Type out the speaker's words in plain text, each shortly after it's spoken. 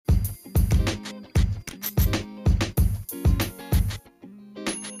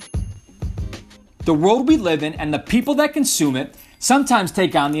The world we live in and the people that consume it sometimes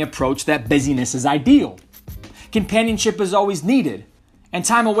take on the approach that busyness is ideal. Companionship is always needed, and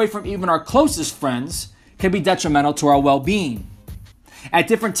time away from even our closest friends can be detrimental to our well-being. At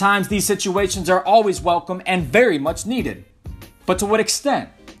different times, these situations are always welcome and very much needed. But to what extent?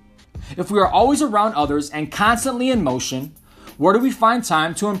 If we are always around others and constantly in motion, where do we find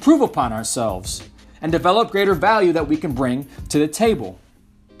time to improve upon ourselves and develop greater value that we can bring to the table?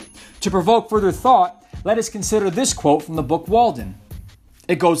 To provoke further thought, let us consider this quote from the book Walden.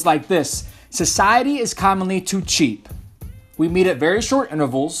 It goes like this: "Society is commonly too cheap. We meet at very short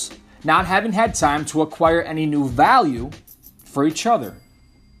intervals, not having had time to acquire any new value for each other."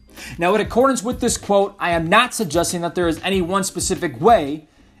 Now, in accordance with this quote, I am not suggesting that there is any one specific way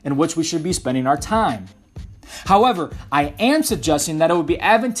in which we should be spending our time. However, I am suggesting that it would be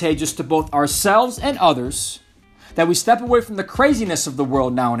advantageous to both ourselves and others that we step away from the craziness of the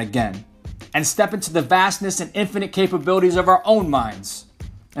world now and again and step into the vastness and infinite capabilities of our own minds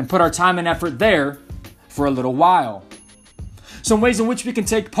and put our time and effort there for a little while. Some ways in which we can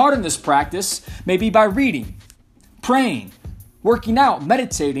take part in this practice may be by reading, praying, working out,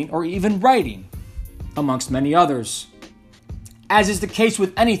 meditating, or even writing, amongst many others. As is the case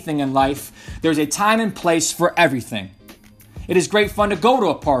with anything in life, there's a time and place for everything. It is great fun to go to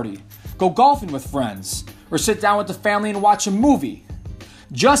a party, go golfing with friends, or sit down with the family and watch a movie.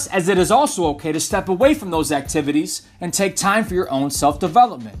 Just as it is also okay to step away from those activities and take time for your own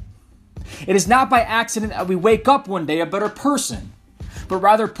self-development. It is not by accident that we wake up one day a better person, but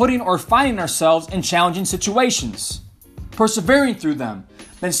rather putting or finding ourselves in challenging situations, persevering through them,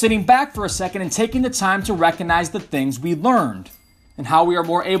 then sitting back for a second and taking the time to recognize the things we learned and how we are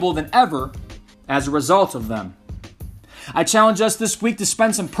more able than ever as a result of them. I challenge us this week to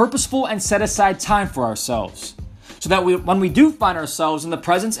spend some purposeful and set aside time for ourselves so that when we do find ourselves in the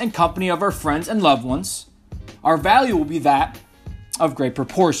presence and company of our friends and loved ones, our value will be that of great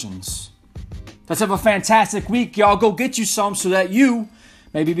proportions. Let's have a fantastic week, y'all. Go get you some so that you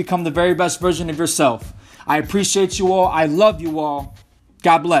maybe become the very best version of yourself. I appreciate you all. I love you all.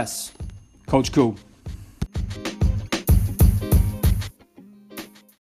 God bless. Coach Koo.